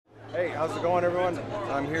Hey, how's it going, everyone?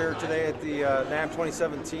 I'm here today at the NAMM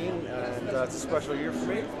 2017, and it's a special year for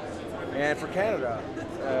me and for Canada.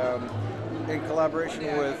 In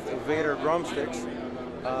collaboration with Vater Drumsticks,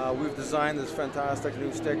 we've designed this fantastic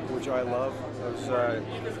new stick, which I love. It was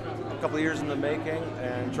a couple of years in the making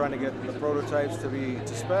and trying to get the prototypes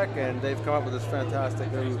to spec, and they've come up with this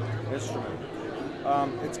fantastic new instrument.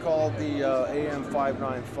 It's called the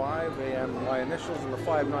AM595. AM, my initials, and the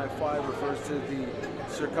 595 refers to the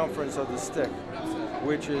circumference of the stick,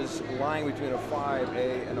 which is lying between a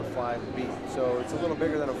 5A and a 5B. So it's a little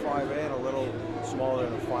bigger than a 5A and a little smaller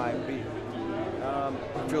than a 5B.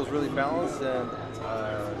 It feels really balanced and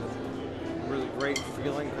really great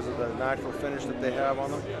feeling because of the natural finish that they have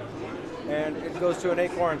on them. And it goes to an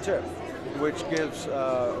acorn tip, which gives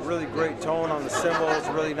a really great tone on the cymbals,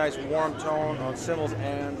 a really nice warm tone on cymbals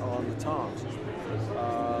and on the toms.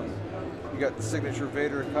 You got the signature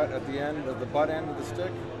Vater cut at the end of the butt end of the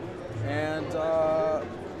stick, and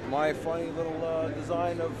my funny little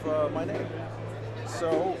design of my name.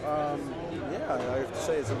 So yeah, I have to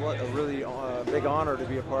say it's a really big honor to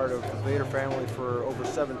be a part of the Vater family for over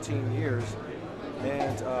 17 years.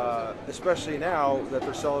 And especially now that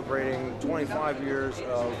they're celebrating 25 years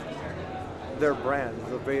of their brand,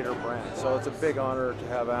 the Vater brand. So it's a big honor to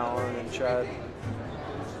have Alan and Chad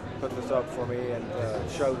put this up for me, and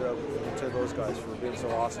shout out to those guys for being so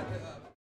awesome.